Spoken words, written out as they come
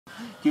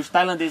que os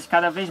tailandeses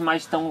cada vez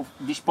mais estão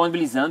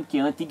disponibilizando, que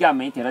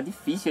antigamente era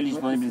difícil eles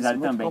disponibilizarem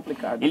também.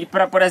 Complicado. Ele,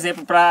 por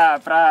exemplo,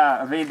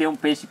 para vender um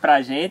peixe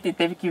pra gente,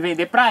 teve que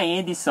vender pra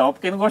Andy só,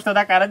 porque não gostou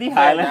da cara de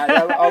Highland.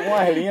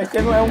 Algumas linhas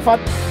que não é um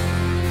fato.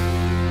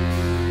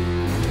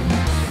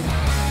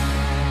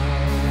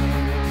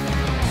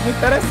 Muito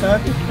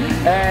interessante.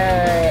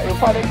 Eu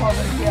falei com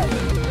alguém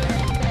que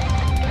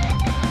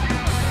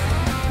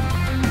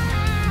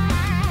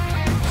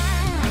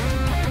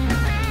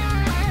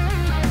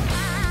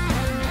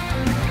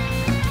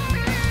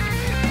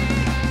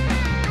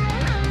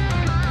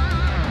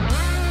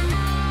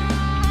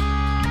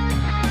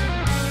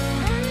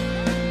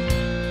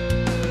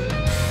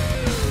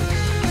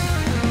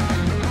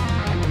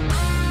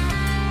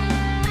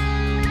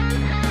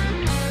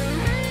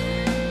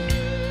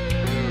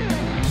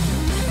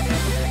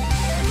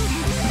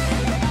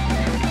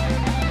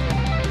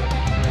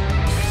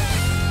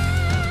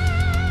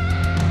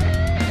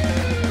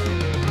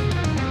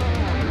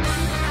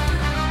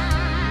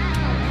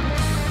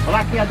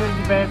Olá, criadores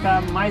de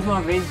Beta, mais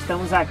uma vez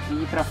estamos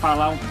aqui para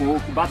falar um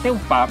pouco, bater um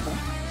papo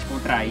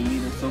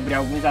descontraído sobre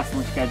alguns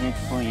assuntos que a gente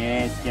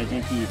conhece, que a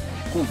gente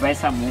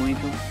conversa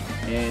muito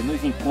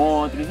nos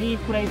encontros e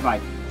por aí vai.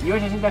 E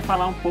hoje a gente vai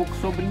falar um pouco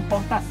sobre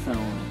importação,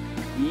 né?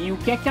 E o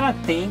que é que ela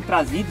tem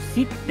trazido,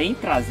 se tem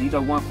trazido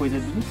alguma coisa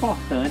de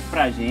importante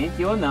para a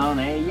gente ou não,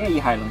 né? E aí,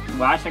 Highland,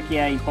 tu acha que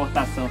a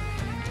importação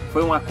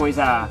foi uma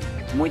coisa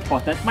muito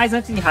importante? Mas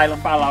antes de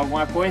Highland falar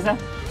alguma coisa,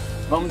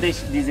 vamos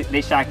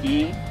deixar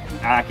aqui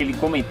aquele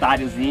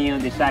comentáriozinho,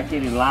 deixar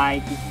aquele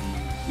like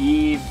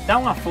e dar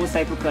uma força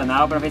aí pro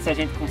canal para ver se a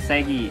gente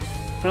consegue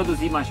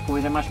produzir mais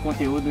coisas, mais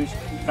conteúdos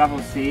para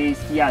vocês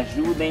que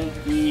ajudem,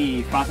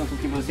 que façam com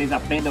que vocês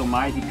aprendam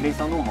mais e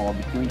cresçam no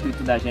hobby, que o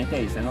intuito da gente é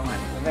isso, não é?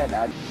 É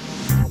verdade.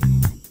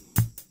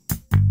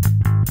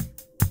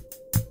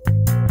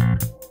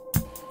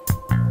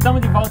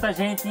 Estamos de volta,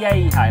 gente. E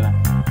aí,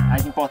 Highland?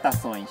 As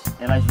importações,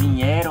 elas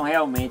vieram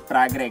realmente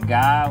para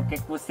agregar? O que é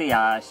que você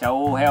acha?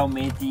 Ou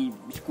realmente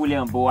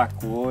esculhambou a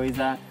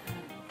coisa?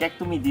 O que é que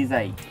tu me diz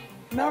aí?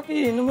 Não,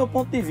 que no meu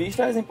ponto de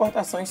vista as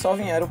importações só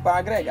vieram para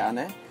agregar,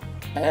 né?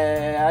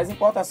 As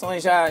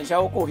importações já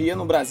ocorriam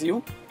no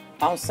Brasil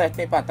há um certo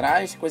tempo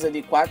atrás, coisa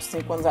de 4,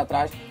 5 anos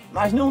atrás,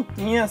 mas não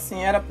tinha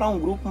assim, era para um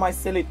grupo mais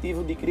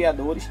seletivo de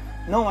criadores,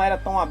 não era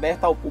tão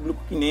aberto ao público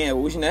que nem é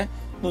hoje, né?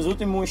 Nos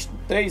últimos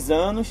 3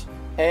 anos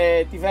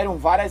tiveram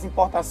várias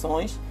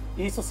importações.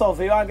 Isso só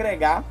veio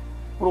agregar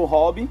para o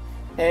hobby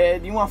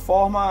de uma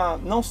forma,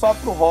 não só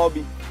para o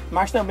hobby,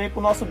 mas também para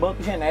o nosso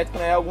banco genético,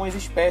 né? Algumas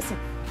espécies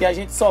que a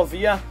gente só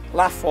via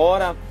lá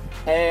fora,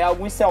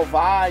 alguns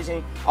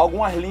selvagens,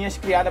 algumas linhas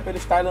criadas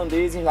pelos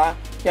tailandeses lá,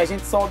 que a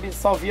gente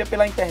só via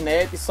pela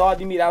internet, só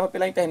admirava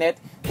pela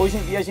internet. Hoje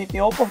em dia a gente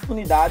tem a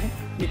oportunidade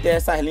de ter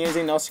essas linhas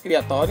em nossos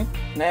criatórios,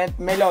 né?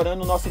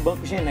 Melhorando o nosso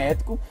banco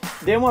genético.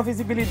 Deu uma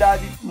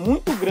visibilidade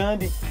muito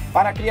grande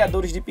para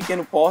criadores de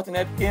pequeno porte,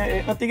 né? Porque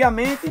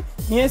antigamente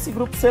tinha esse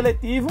grupo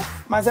seletivo,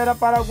 mas era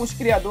para alguns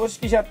criadores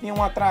que já tinham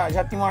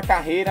uma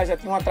carreira, já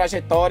tinham uma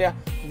trajetória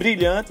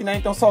brilhante, né?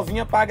 Então só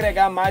vinha para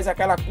agregar mais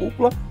aquela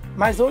cúpula.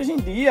 Mas hoje em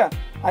dia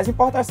as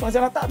importações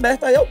ela tá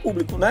aberta aí ao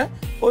público, né?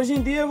 Hoje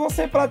em dia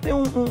você, para ter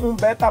um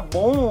beta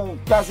bom,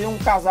 trazer um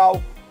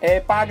casal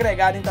para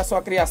agregar dentro da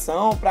sua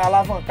criação, para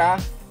alavancar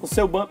o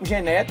seu banco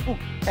genético,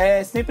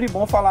 é sempre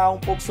bom falar um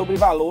pouco sobre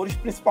valores,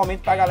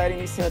 principalmente para a galera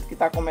iniciante que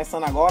está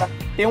começando agora,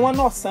 ter uma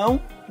noção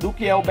do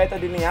que é o beta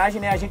de linhagem,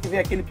 né? A gente vê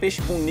aquele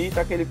peixe bonito,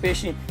 aquele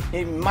peixe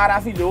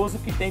maravilhoso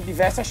que tem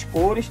diversas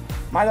cores,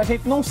 mas a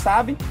gente não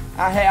sabe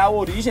a real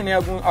origem, né?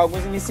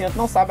 Alguns iniciantes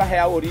não sabem a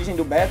real origem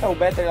do beta. O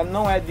beta ela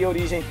não é de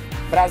origem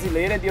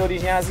brasileira, é de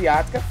origem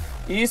asiática.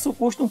 E isso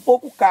custa um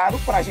pouco caro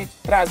para a gente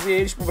trazer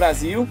eles para o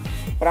Brasil,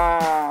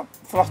 para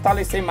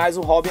fortalecer mais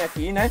o hobby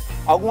aqui, né?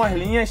 Algumas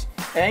linhas,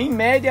 em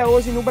média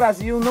hoje no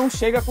Brasil, não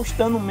chega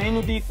custando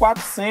menos de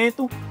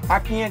 400 a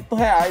 500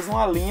 reais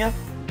uma linha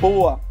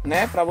boa,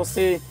 né? Para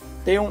você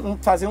ter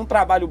fazer um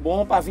trabalho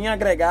bom, para vir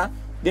agregar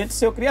dentro do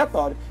seu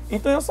criatório.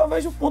 Então eu só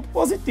vejo ponto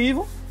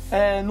positivo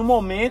no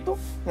momento,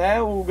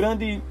 né? O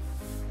grande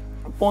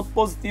ponto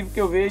positivo que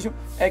eu vejo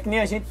é que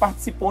nem a gente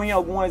participou em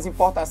algumas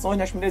importações,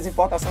 nas primeiras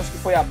importações que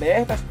foi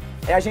abertas,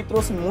 a gente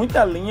trouxe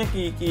muita linha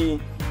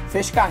que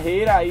fez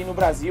carreira aí no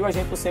Brasil. A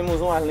gente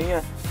trouxemos uma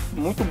linha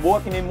muito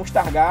boa, que nem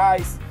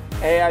Mustargás,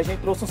 a gente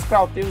trouxe uns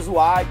crauteiros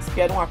whites,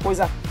 que era uma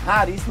coisa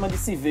raríssima de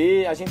se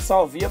ver, a gente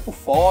só via por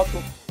foto.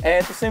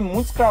 Trouxemos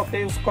muitos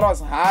crauteiros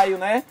cross-raio,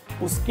 né?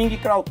 Os King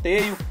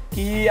crauteio,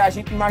 que a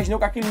gente imaginou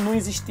que aquilo não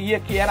existia,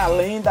 que era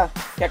lenda,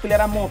 que aquilo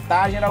era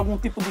montagem, era algum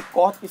tipo de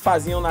corte que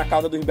faziam na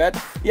cauda dos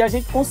Bettas, e a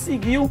gente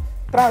conseguiu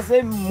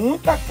trazer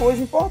muita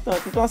coisa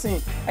importante. Então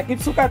assim, a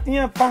equipe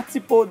Sucatinha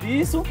participou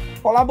disso,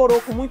 colaborou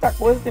com muita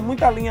coisa, tem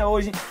muita linha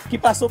hoje que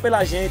passou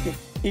pela gente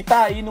e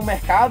tá aí no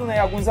mercado, né?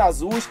 Alguns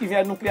azuis que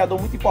vieram de um criador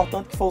muito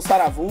importante que foi o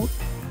Saravu,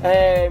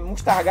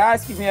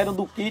 Mustargás que vieram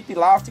do Kit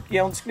Lost, que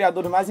é um dos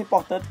criadores mais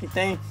importantes que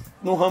tem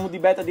no ramo de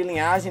beta de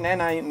linhagem, né?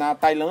 na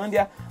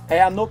Tailândia,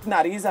 a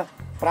Nariza,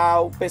 para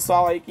o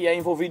pessoal aí que é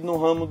envolvido no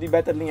ramo de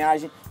beta de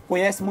linhagem,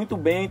 conhece muito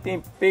bem,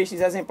 tem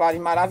peixes exemplares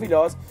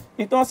maravilhosos.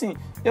 Então, assim,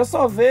 eu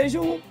só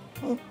vejo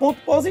um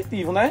ponto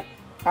positivo, né?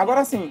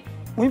 Agora, assim,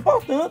 o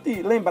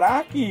importante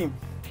lembrar que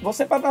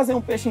você, para trazer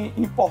um peixe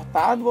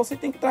importado, você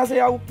tem que trazer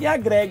algo que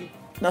agregue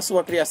na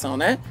sua criação,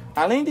 né?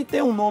 Além de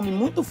ter um nome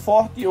muito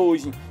forte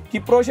hoje, que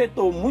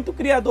projetou muito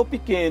criador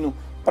pequeno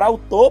para o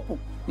topo,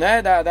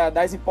 né,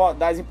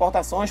 das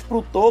importações, para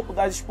o topo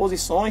das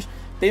exposições,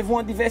 teve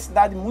uma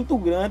diversidade muito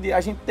grande, a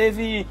gente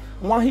teve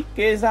uma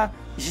riqueza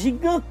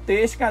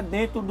gigantesca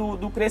dentro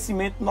do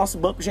crescimento do nosso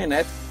banco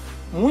genético.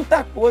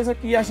 Muita coisa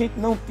que a gente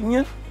não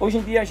tinha, hoje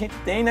em dia a gente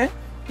tem, né?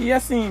 E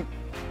assim,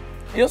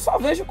 eu só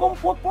vejo como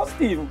ponto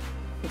positivo,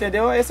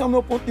 entendeu? Esse é o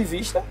meu ponto de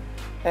vista.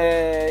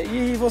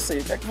 E você,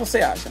 o que é que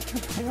você acha?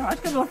 Eu acho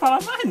que eu não vou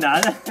falar mais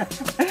nada.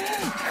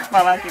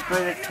 Falar que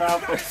coisa que tá,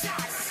 pois.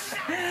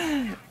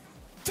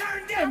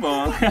 É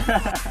bom.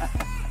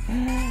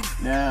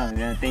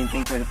 Não, tem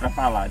coisa pra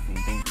falar,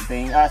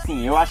 assim,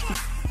 assim, eu acho que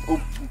o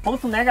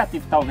ponto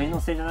negativo talvez não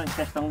seja na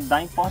questão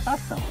da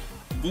importação,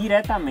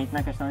 diretamente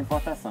na questão da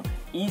importação,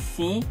 e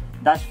sim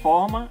da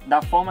forma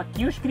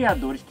que os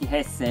criadores que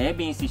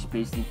recebem esses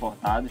peixes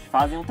importados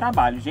fazem um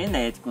trabalho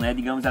genético, né,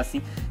 digamos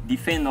assim, de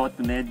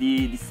fenótipo, né,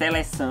 de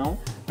seleção,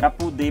 para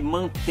poder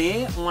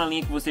manter uma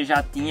linha que você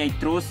já tinha e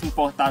trouxe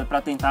importado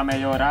para tentar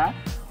melhorar,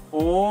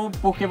 ou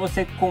porque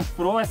você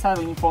comprou essa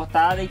linha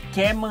importada e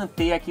quer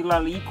manter aquilo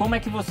ali. Como é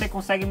que você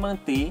consegue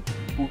manter?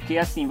 Porque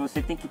assim,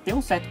 você tem que ter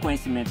um certo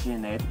conhecimento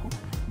genético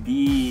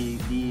de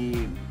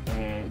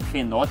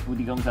fenótipo,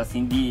 digamos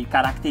assim, de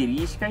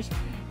características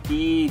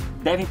que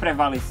devem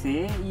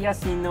prevalecer, e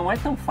assim, não é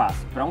tão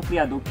fácil para um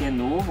criador que é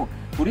novo.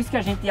 Por isso que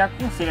a gente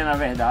aconselha, na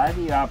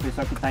verdade, a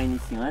pessoa que está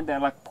iniciando,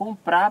 ela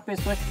comprar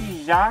pessoas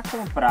que já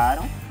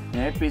compraram,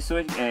 né,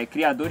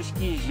 criadores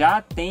que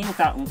já têm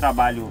um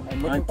trabalho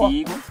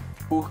antigo, importante.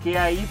 Porque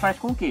aí faz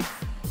com que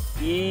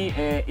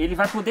ele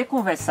vai poder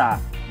conversar,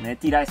 né,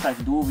 tirar essas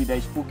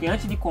dúvidas, porque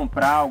antes de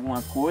comprar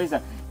alguma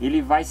coisa,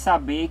 ele vai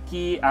saber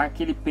que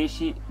aquele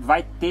peixe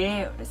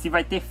se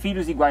vai ter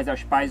filhos iguais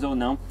aos pais ou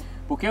não.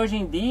 Porque hoje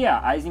em dia,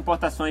 as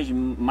importações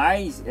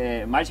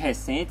mais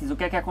recentes, o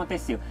que é que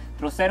aconteceu?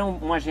 Trouxeram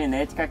uma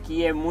genética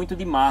que é muito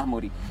de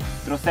mármore.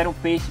 Trouxeram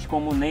peixes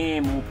como o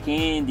Nemo, o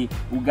Quem,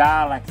 o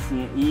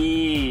Galaxy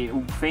e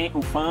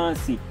o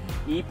Fancy.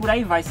 E por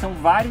aí vai, são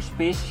vários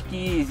peixes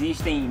que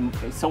existem,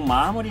 são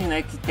mármores,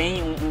 né? Que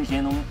tem um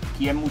gênero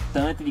que é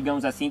mutante,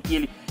 digamos assim, que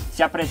ele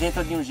se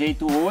apresenta de um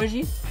jeito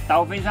hoje,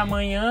 talvez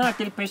amanhã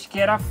aquele peixe que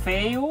era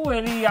feio,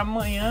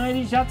 amanhã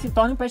ele já se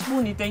torna um peixe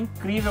bonito. É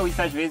incrível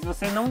isso, às vezes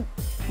você não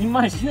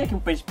imagina que um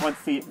peixe pode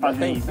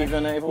fazer isso.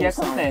 Né? E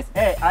acontece.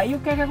 Aí o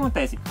que é que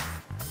acontece?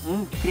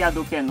 Um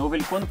criador que é novo,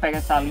 ele quando pega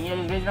essa linha,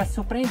 ele às vezes vai se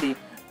surpreender.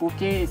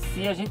 Porque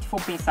se a gente for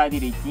pensar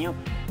direitinho,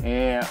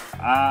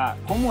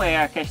 como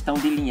é a questão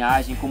de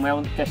linhagem, como é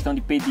a questão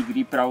de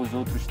pedigree para os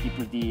outros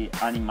tipos de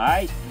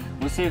animais,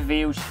 você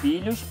vê os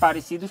filhos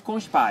parecidos com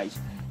os pais.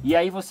 E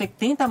aí você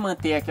tenta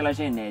manter aquela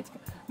genética.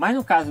 Mas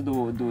no caso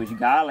dos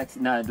Galaxy,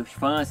 dos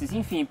Fancies,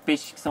 enfim,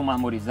 peixes que são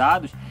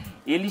marmorizados,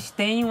 eles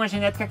têm uma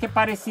genética que é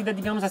parecida,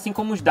 digamos assim,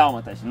 como os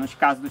dálmatas, nos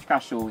casos dos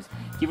cachorros.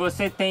 Que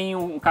você tem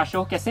um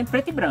cachorro que é sempre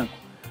preto e branco,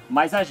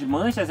 mas as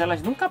manchas,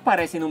 elas nunca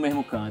aparecem no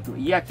mesmo canto.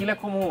 E aquilo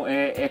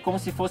é como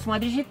se fosse uma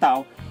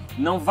digital.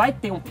 Não vai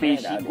ter um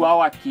peixe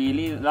igual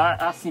àquele,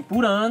 assim,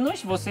 por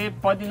anos você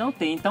pode não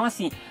ter. Então,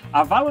 assim,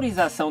 a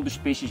valorização dos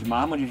peixes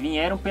mármores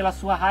vieram pela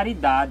sua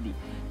raridade,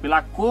 pela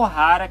cor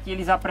rara que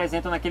eles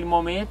apresentam naquele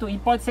momento, e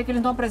pode ser que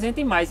eles não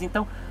apresentem mais.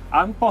 Então,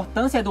 a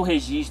importância do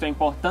registro, a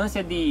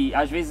importância de,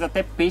 às vezes,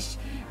 até peixes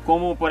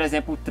como, por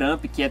exemplo, o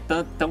Trump, que é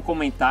tão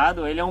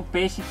comentado, ele é um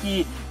peixe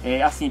que,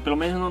 assim, pelo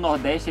menos no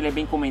Nordeste, ele é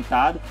bem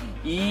comentado,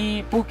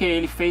 e porque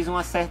ele fez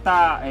uma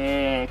certa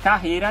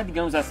carreira,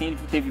 digamos assim, ele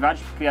teve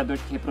vários criadores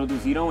que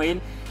reproduziram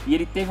ele, e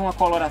ele teve uma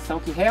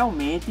coloração que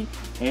realmente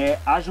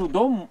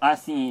ajudou,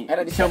 assim,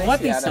 chamou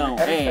atenção,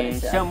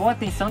 chamou a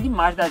atenção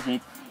demais da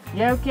gente.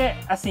 E aí o que é,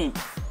 assim,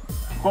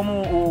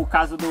 como o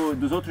caso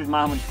dos outros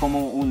mármores,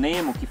 como o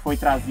Nemo, que foi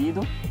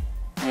trazido,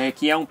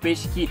 que é um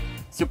peixe que,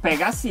 se eu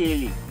pegasse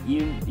ele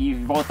e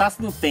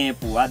voltasse no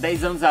tempo, há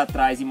 10 anos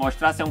atrás, e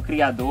mostrasse a um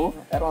criador...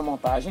 Era uma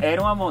montagem.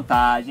 Era uma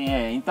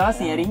montagem, Então,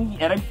 assim,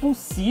 era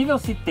impossível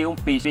se ter um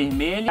peixe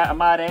vermelho e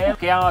amarelo,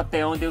 que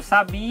até onde eu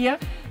sabia,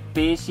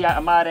 peixe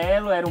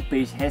amarelo era um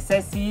peixe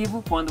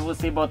recessivo. Quando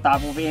você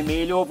botava um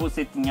vermelho, ou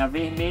você tinha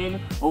vermelho,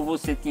 ou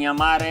você tinha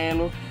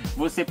amarelo.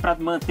 Para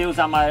manter os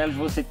amarelos,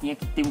 você tinha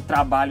que ter um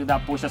trabalho da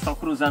poxa só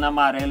cruzando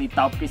amarelo e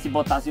tal, porque se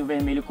botasse o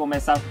vermelho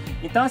começava...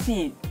 Então,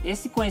 assim,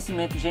 esse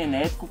conhecimento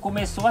genético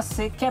começou a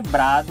ser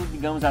quebrado,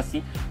 digamos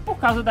assim, por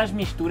causa das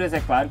misturas, é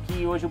claro,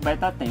 que hoje o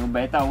Beta tem. O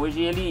Beta hoje,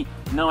 ele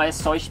não é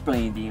só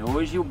Splendid.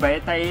 Hoje o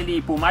Beta,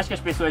 ele, por mais que as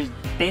pessoas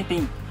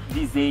tentem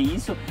dizer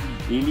isso,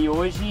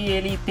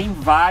 ele tem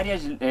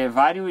várias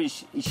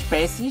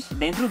espécies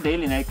dentro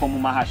dele, né? Como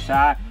o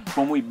marrachá,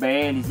 como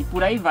ibeles e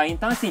por aí vai.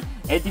 Então assim,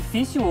 é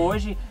difícil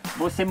hoje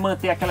você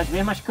manter aquelas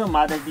mesmas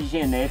camadas de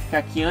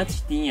genética que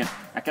antes tinha,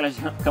 aquelas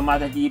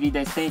camadas de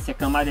iridescência,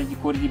 camadas de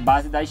cor de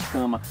base da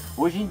escama.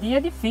 Hoje em dia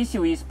é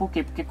difícil isso, por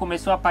quê? Porque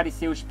começou a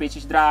aparecer os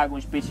peixes dragon,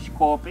 os peixes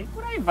copra e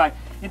por aí vai.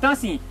 Então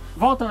assim,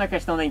 voltando à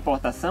questão da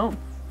importação,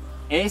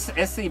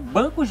 esse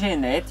banco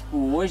genético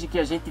hoje que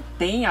a gente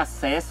tem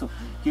acesso,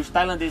 que os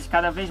tailandeses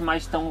cada vez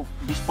mais estão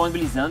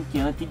disponibilizando, que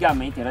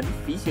antigamente era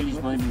difícil eles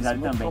disponibilizarem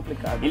também.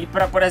 Complicado. Ele,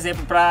 por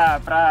exemplo,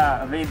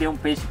 para vender um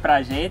peixe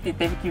pra gente,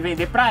 teve que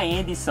vender pra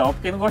Andy só,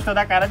 porque não gostou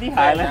da cara de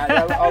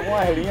Highland.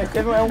 Algumas linhas,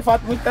 é um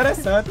fato muito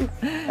interessante.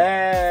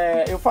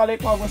 Eu falei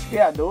com alguns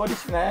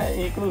criadores,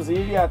 né,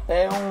 inclusive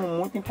até um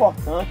muito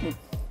importante,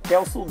 que é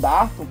o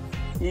Sudarto,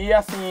 e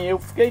assim, eu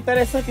fiquei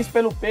interessante isso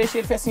pelo peixe,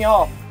 ele fez assim,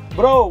 ó,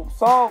 bro,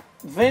 só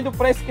vendo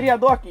para esse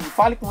criador aqui,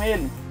 fale com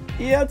ele.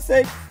 E eu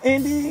disse,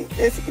 Andy,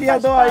 esse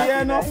criador aí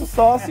é nosso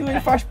sócio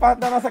e faz parte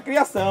da nossa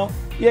criação.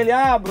 E ele,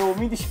 bro,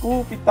 me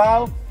desculpe e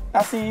tal.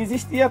 Assim,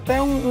 existia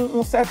até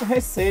um certo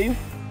receio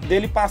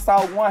dele passar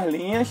algumas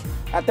linhas,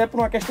 até por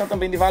uma questão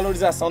também de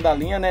valorização da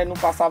linha, né? Não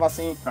passava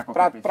assim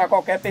para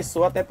qualquer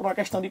pessoa, até por uma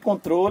questão de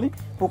controle,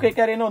 porque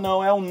querendo ou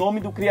não, é o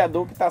nome do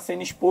criador que está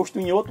sendo exposto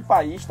em outro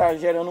país, está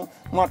gerando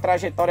uma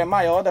trajetória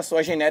maior da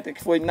sua genética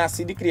que foi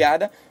nascida e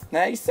criada,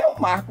 né? Isso é um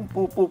marco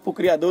para o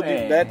criador de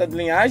beta, de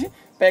linhagem,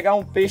 pegar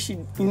um peixe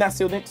que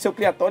nasceu dentro do seu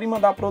criatório e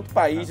mandar para outro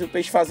país, o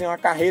peixe fazer uma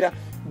carreira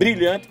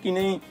brilhante, que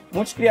nem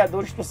muitos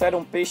criadores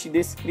trouxeram peixe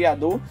desse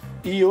criador,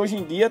 e hoje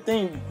em dia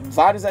tem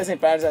vários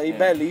exemplares aí,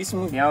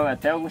 belíssimos. Tem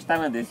até alguns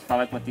tailandeses que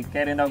falam contigo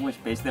querendo alguns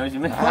peixes, né? Hoje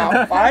mesmo.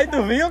 Rapaz,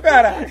 tu viu,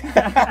 cara?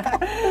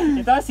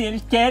 Então assim,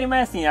 eles querem,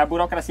 mas assim, a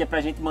burocracia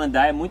pra gente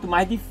mandar é muito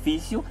mais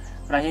difícil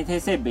pra gente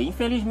receber.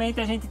 Infelizmente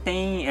a gente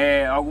tem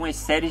algumas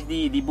séries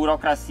de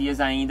burocracias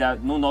ainda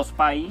no nosso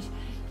país,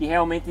 que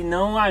realmente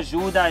não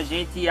ajuda a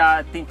gente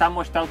a tentar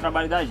mostrar o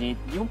trabalho da gente,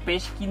 de um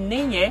peixe que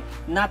nem é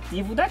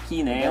nativo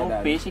daqui, né? É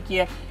um peixe que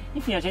é...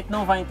 Enfim, a gente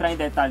não vai entrar em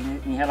detalhes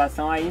em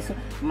relação a isso,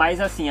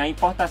 mas assim, a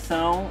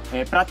importação,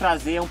 para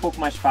trazer é um pouco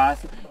mais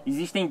fácil.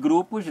 Existem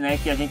grupos, né,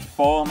 que a gente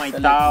forma e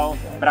tal,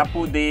 para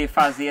poder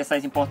fazer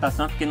essas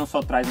importações, porque não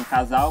só traz um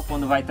casal,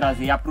 quando vai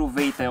trazer,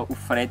 aproveita o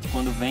frete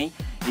quando vem.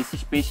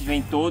 Esses peixes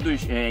vêm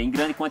todos em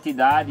grande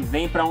quantidade,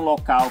 vêm para um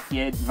local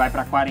que vai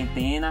para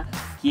quarentena,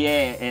 que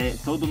é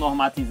todo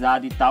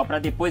normatizado e tal, para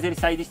depois ele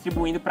sair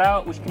distribuindo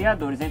para os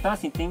criadores. Então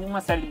assim, tem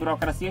uma série de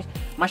burocracias,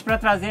 mas para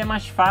trazer é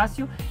mais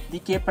fácil do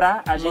que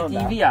para a gente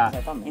enviar.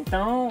 Exatamente.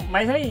 Então,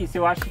 mas é isso,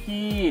 eu acho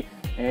que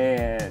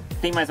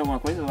tem mais alguma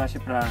coisa? Eu acho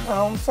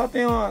Não, só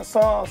tem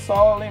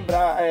só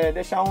lembrar,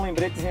 deixar um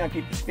lembretezinho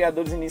aqui para os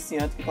criadores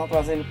iniciantes que estão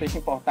trazendo peixe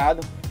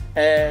importado,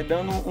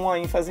 dando uma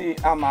ênfase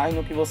a mais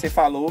no que você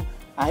falou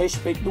a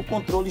respeito do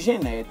controle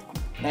genético.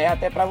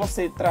 Até para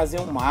você trazer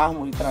um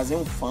mármore, trazer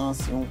um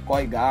fancy, um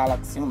koi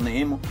galaxy, um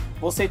nemo,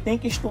 você tem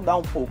que estudar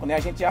um pouco, né? A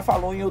gente já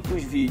falou em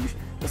outros vídeos,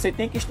 você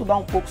tem que estudar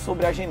um pouco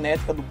sobre a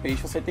genética do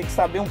peixe, você tem que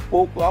saber um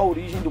pouco a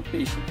origem do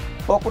peixe,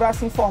 procurar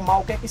se informar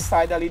o que é que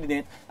sai dali de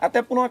dentro,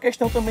 até por uma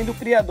questão também do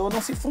criador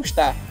não se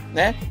frustrar,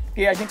 né?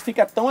 Porque a gente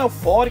fica tão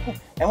eufórico,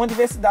 é uma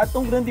diversidade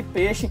tão grande de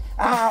peixe,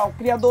 o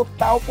criador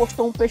tal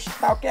postou um peixe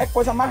tal, que é a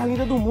coisa mais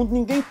linda do mundo,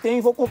 ninguém tem,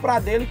 vou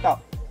comprar dele e tal.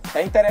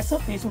 É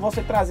interessantíssimo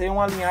você trazer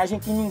uma linhagem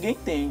que ninguém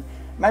tem,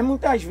 mas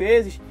muitas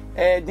vezes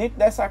dentro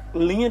dessa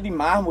linha de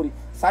mármore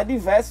sai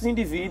diversos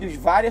indivíduos,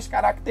 várias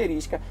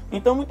características.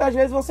 Então muitas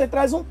vezes você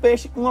traz um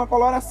peixe com uma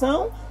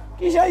coloração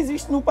que já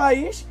existe no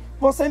país,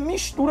 você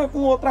mistura com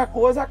outra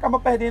coisa, acaba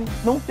perdendo,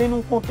 não tendo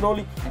um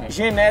controle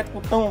genético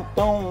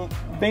tão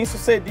bem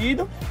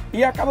sucedido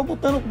e acaba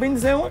botando, bem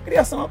dizer, uma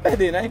criação a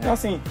perder, né? Então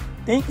assim,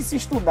 tem que se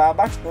estudar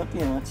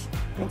bastante antes,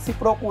 tem que se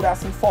procurar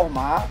se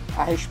informar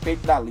a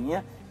respeito da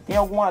linha. Tem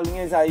algumas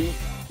linhas aí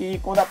que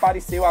quando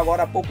apareceu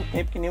agora há pouco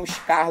tempo, que nem o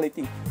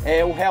Scarlet,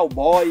 o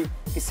Hellboy,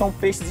 que são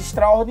peixes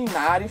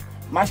extraordinários,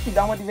 mas que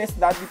dá uma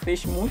diversidade de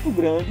peixe muito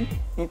grande.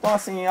 Então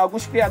assim,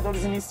 alguns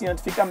criadores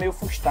iniciantes ficam meio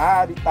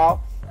frustrados e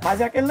tal, mas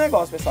é aquele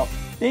negócio, pessoal,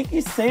 tem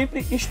que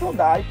sempre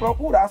estudar e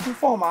procurar se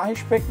informar a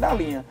respeito da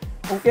linha,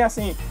 porque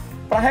assim,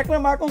 para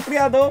reclamar com o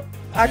criador,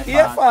 aqui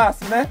é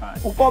fácil, né?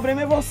 O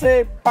problema é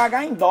você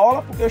pagar em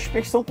dólar, porque os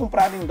peixes são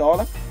comprados em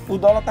dólar. O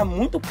dólar está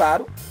muito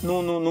caro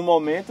no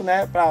momento,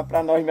 né?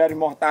 Para nós meros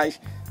mortais,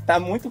 está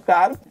muito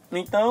caro.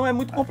 Então é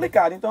muito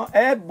complicado. Então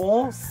é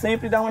bom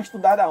sempre dar uma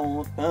estudada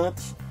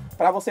antes,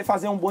 para você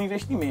fazer um bom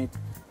investimento.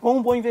 Com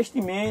um bom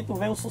investimento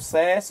vem o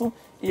sucesso,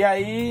 e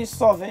aí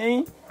só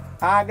vem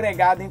a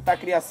agregar dentro da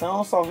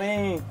criação, só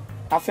vem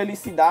a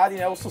felicidade,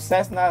 né? O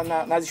sucesso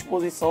nas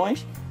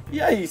exposições. E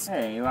é isso.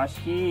 Eu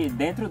acho que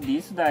dentro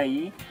disso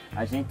daí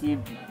a gente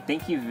tem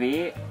que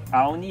ver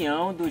a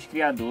união dos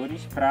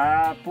criadores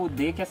para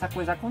poder que essa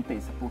coisa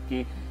aconteça,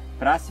 porque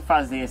para se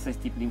fazer esse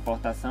tipo de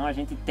importação a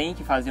gente tem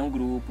que fazer um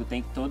grupo,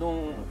 tem que todo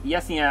um... E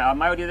assim, a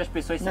maioria das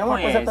pessoas se conhece. Não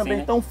é uma coisa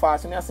também tão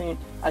fácil, né? Assim,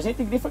 a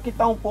gente grifa que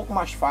está um pouco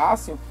mais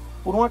fácil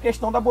por uma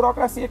questão da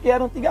burocracia que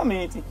era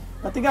antigamente.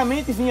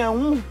 Antigamente vinha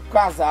um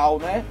casal,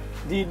 né?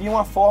 De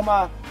uma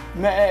forma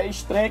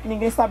estranha que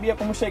ninguém sabia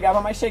como chegava,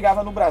 mas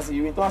chegava no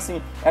Brasil. Então,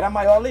 assim, era a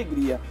maior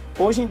alegria.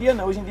 Hoje em dia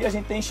não, hoje em dia a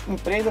gente tem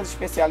empresas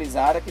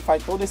especializadas que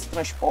faz todo esse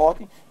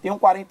transporte, tem um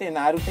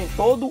quarentenário, tem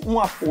todo um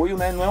apoio,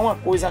 né? Não é uma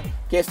coisa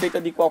que é feita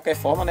de qualquer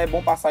forma, né? É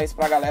bom passar isso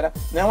pra galera.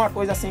 Não é uma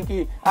coisa assim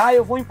que,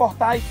 eu vou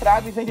importar e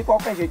trago e vem de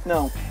qualquer jeito.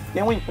 Não,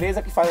 tem uma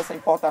empresa que faz essa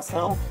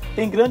importação,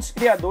 tem grandes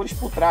criadores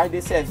por trás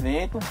desse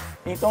evento.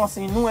 Então,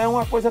 assim, não é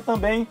uma coisa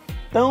também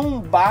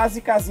tão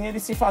básicazinha de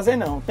se fazer,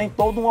 não. Tem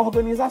toda uma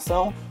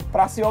organização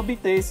para se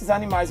obter esses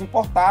animais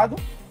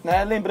importados,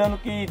 né? Lembrando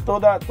que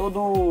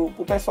todo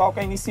o pessoal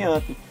que é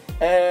iniciante,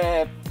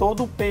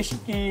 todo peixe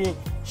que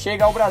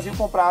chega ao Brasil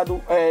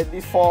comprado de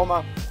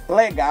forma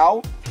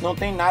legal, não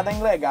tem nada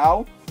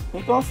ilegal.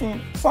 Então, assim,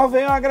 só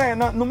veio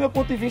agregar, no meu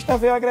ponto de vista,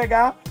 veio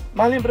agregar,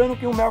 mas lembrando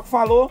que o Melco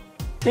falou,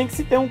 tem que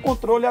se ter um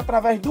controle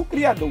através do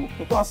criador.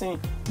 Então, assim,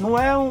 não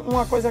é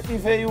uma coisa que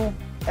veio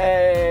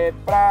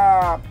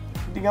para,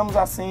 digamos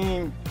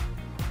assim,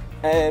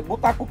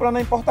 botar a culpa na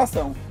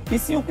importação. E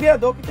sim o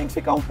criador que tem que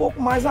ficar um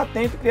pouco mais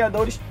atento,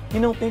 criadores que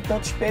não tem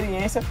tanta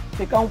experiência,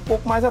 ficar um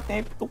pouco mais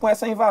atento com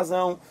essa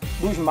invasão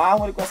dos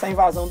mármores, com essa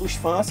invasão dos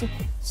fãs.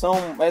 São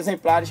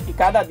exemplares que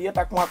cada dia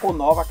está com uma cor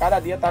nova, cada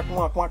dia está com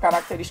uma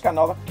característica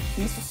nova.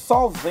 Isso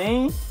só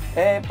vem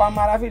para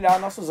maravilhar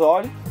nossos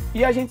olhos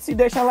e a gente se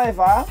deixa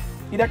levar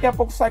e daqui a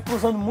pouco sai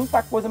cruzando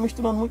muita coisa,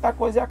 misturando muita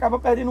coisa e acaba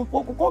perdendo um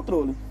pouco o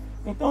controle.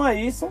 Então é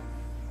isso,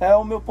 é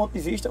o meu ponto de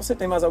vista. Você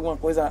tem mais alguma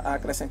coisa a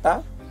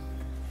acrescentar?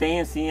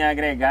 Tenho sim a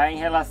agregar em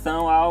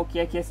relação ao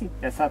que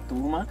essa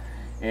turma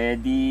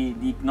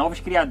de novos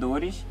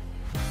criadores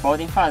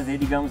podem fazer,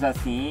 digamos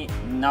assim,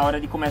 na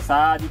hora de começar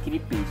a adquirir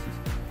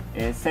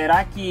peixes.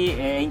 Será que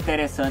é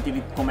interessante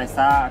ele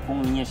começar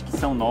com linhas que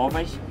são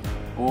novas?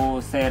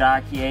 Ou será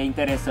que é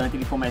interessante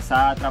ele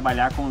começar a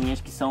trabalhar com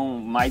linhas que são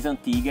mais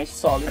antigas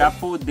para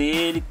poder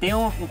ele ter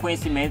um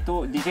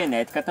conhecimento de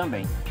genética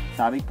também?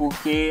 Sabe?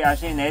 Porque a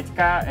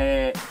genética,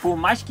 por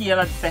mais que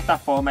ela de certa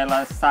forma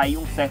ela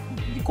saiu um certo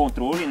de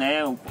controle, né?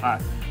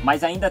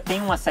 Mas ainda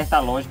tem uma certa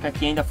lógica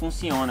que ainda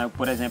funciona.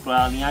 Por exemplo,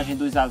 a linhagem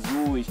dos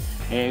azuis,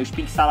 os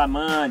pink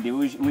salamander,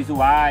 os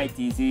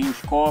whites e os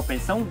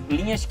coppers, são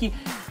linhas que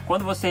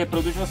quando você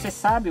reproduz você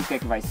sabe o que é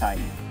que vai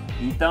sair.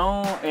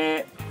 Então,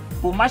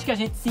 por mais que a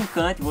gente se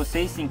encante,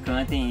 vocês se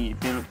encantem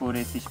por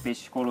esses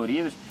peixes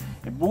coloridos,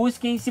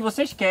 busquem, se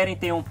vocês querem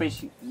ter um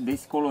peixe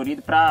desse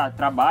colorido para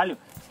trabalho,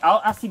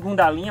 a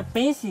segunda linha,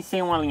 pense em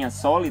ser uma linha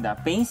sólida,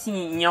 pense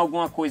em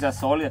alguma coisa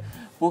sólida,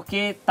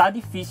 porque tá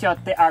difícil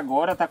até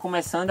agora, tá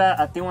começando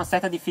a ter uma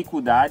certa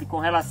dificuldade com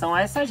relação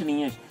a essas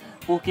linhas,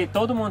 porque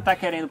todo mundo tá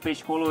querendo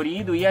peixe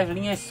colorido e as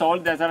linhas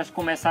sólidas elas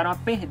começaram a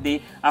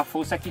perder a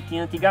força que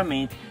tinha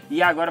antigamente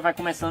e agora tá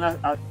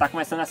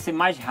começando a ser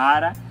mais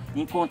rara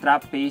encontrar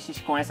peixes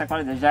com essa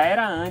qualidade. Já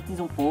era antes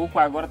um pouco,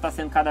 agora está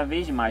sendo cada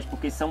vez mais,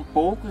 porque são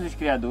poucos os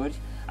criadores.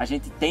 A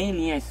gente tem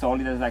linhas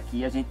sólidas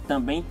aqui, a gente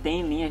também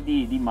tem linhas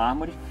de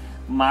mármores,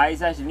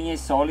 mas as linhas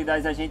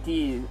sólidas a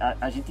gente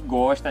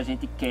gosta, a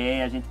gente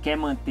quer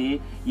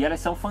manter e elas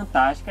são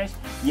fantásticas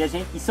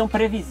e são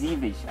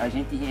previsíveis. A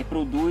gente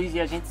reproduz e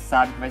a gente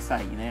sabe que vai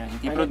sair, né? A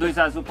gente reproduz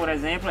azul, por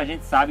exemplo, a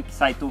gente sabe que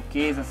sai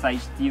turquesa, sai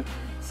estilo,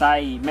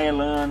 sai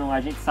melano,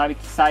 a gente sabe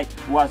que sai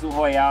o azul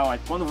royal.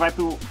 Quando vai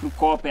pro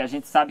copper, a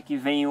gente sabe que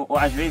vem,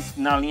 às vezes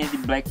na linha de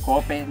black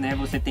copper, né?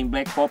 Você tem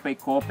black copper e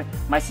copper,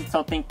 mas se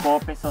só tem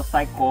copper, só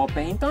sai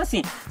copper. Então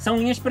assim, são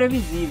linhas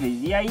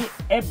previsíveis. E aí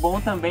é bom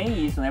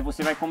também isso, né?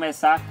 Você vai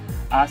começar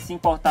a se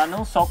importar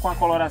não só com a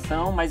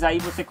coloração, mas aí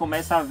você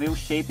começa a ver o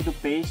shape do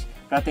peixe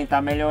para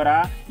tentar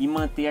melhorar e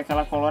manter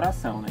aquela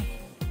coloração, né?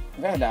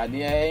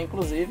 Verdade,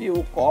 inclusive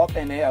o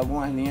copper, né?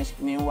 Algumas linhas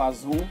que nem o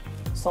azul,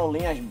 são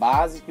linhas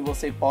bases que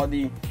você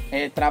pode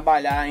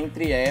trabalhar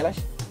entre elas.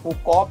 O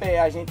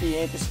copper, a gente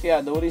entre os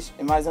criadores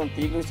mais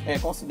antigos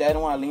considera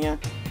uma linha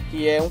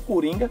que é um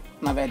coringa,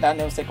 na verdade,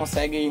 né? Você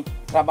consegue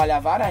trabalhar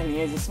várias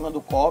linhas em cima do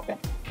copper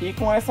e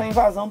com essa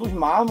invasão dos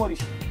mármores,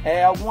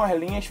 algumas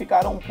linhas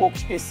ficaram um pouco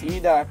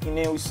esquecidas, que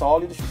nem os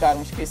sólidos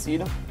ficaram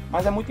esquecidos,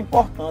 mas é muito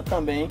importante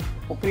também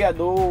o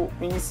criador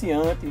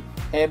iniciante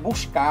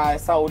buscar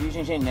essa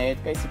origem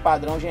genética, esse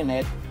padrão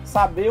genético,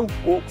 saber um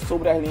pouco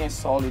sobre as linhas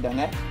sólidas,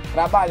 né?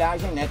 Trabalhar a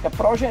genética,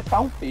 projetar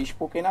um peixe,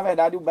 porque na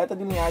verdade o beta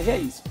de linhagem é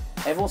isso.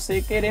 É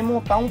você querer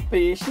montar um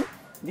peixe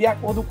de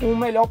acordo com o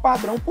melhor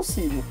padrão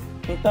possível.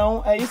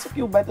 Então é isso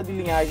que o beta de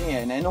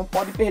linhagem né? Não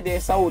pode perder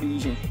essa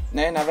origem,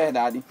 né? Na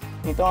verdade.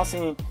 Então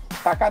assim,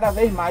 está cada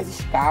vez mais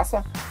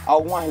escassa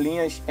algumas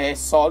linhas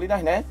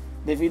sólidas, né?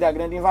 Devido à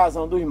grande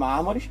invasão dos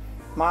mármores.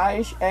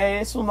 Mas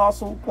é esse o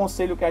nosso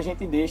conselho que a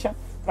gente deixa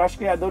para os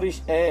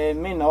criadores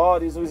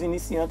menores, os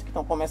iniciantes que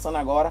estão começando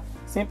agora,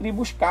 sempre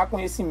buscar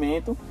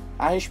conhecimento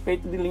a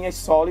respeito de linhas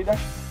sólidas,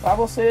 para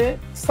você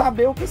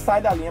saber o que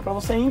sai da linha, para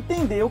você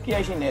entender o que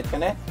é genética,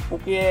 né? O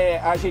que é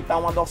ajeitar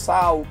uma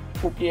dorsal,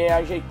 o que é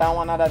ajeitar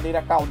uma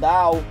nadadeira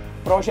caudal,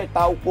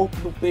 projetar o corpo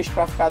do peixe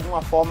para ficar de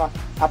uma forma,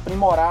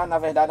 aprimorar, na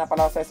verdade, a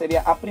palavra certa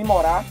seria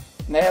aprimorar,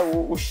 né?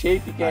 O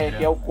shape que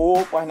é o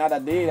corpo, as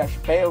nadadeiras,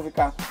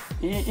 pélvica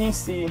e em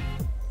si.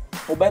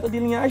 O beta de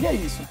linhagem é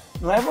isso.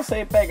 Não é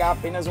você pegar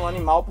apenas um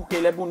animal porque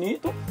ele é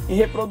bonito e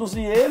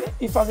reproduzir ele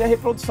e fazer a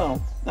reprodução.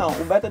 Não,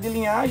 o beta de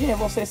linhagem é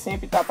você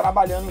sempre estar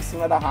trabalhando em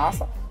cima da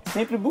raça,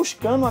 sempre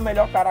buscando a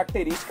melhor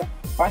característica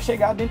para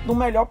chegar dentro do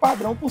melhor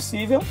padrão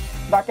possível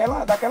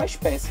daquela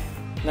espécie.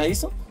 Não é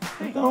isso?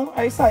 Então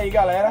é isso aí,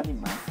 galera.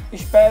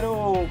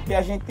 Espero que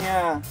a gente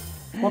tenha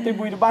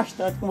contribuído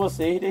bastante com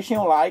vocês. Deixem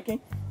um like,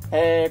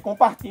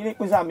 compartilhem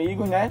com os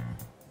amigos, né?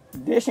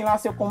 Deixem lá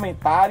seu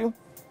comentário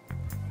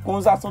com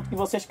os assuntos que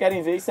vocês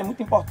querem ver. Isso é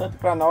muito importante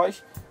para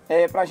nós,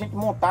 para a gente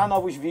montar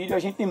novos vídeos. A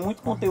gente tem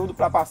muito conteúdo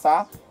para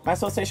passar, mas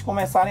se vocês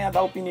começarem a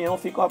dar opinião,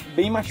 fica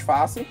bem mais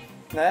fácil,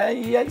 né?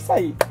 E é isso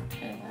aí.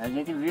 A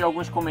gente viu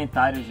alguns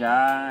comentários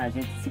já,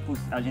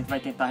 a gente vai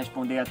tentar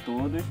responder a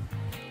todos.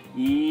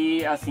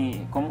 E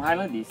assim, como o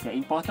Raylan disse, é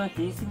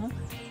importantíssimo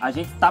a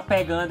gente tá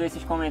pegando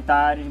esses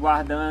comentários,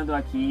 guardando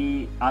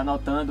aqui,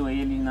 anotando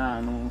eles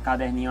num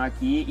caderninho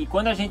aqui. E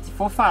quando a gente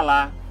for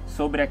falar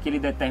sobre aquele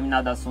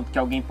determinado assunto que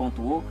alguém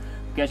pontuou,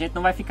 porque a gente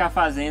não vai ficar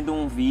fazendo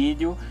um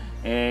vídeo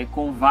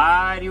com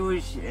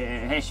várias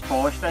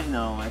respostas,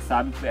 não,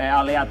 sabe? É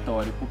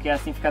aleatório, porque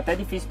assim fica até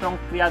difícil para um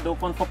criador,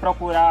 quando for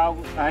procurar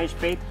algo a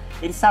respeito,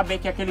 ele saber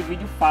que aquele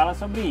vídeo fala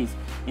sobre isso.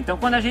 Então,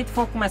 quando a gente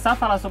for começar a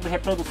falar sobre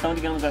reprodução,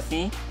 digamos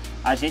assim,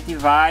 a gente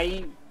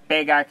vai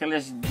pegar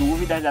aquelas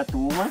dúvidas da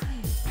turma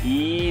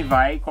e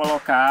vai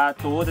colocar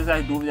todas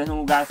as dúvidas num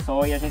lugar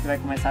só e a gente vai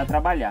começar a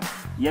trabalhar.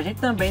 E a gente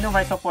também não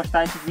vai só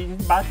postar esse vídeo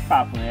de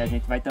bate-papo, né? A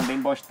gente vai também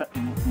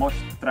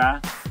mostrar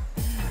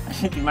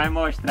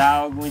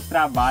alguns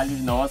trabalhos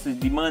nossos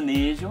de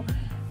manejo,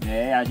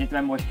 né? A gente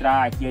vai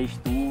mostrar aqui a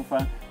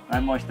estufa, vai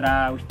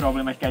mostrar os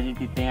problemas que a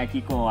gente tem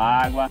aqui com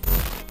água.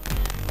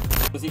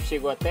 Inclusive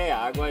chegou até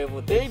água, eu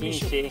vou ter que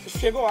encher.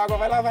 Chegou água,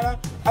 vai lá.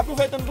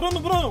 Aproveitando,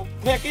 Bruno,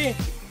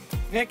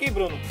 vem aqui,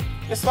 Bruno.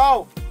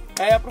 Pessoal,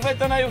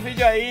 aproveitando aí o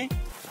vídeo aí,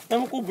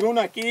 estamos com o Bruno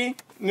aqui,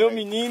 meu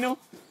menino.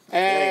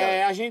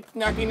 A gente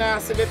aqui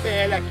na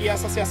CBPL, aqui, a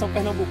Associação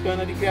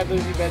Pernambucana de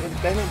Criadores de Bettas de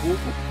Pernambuco,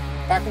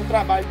 tá com um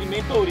trabalho de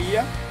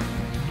mentoria.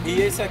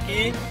 E esse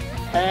aqui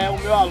é o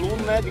meu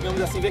aluno, né? Digamos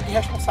assim, vê que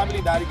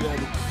responsabilidade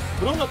grande.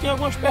 Bruno, eu tenho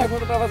algumas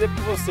perguntas para fazer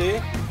para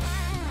você.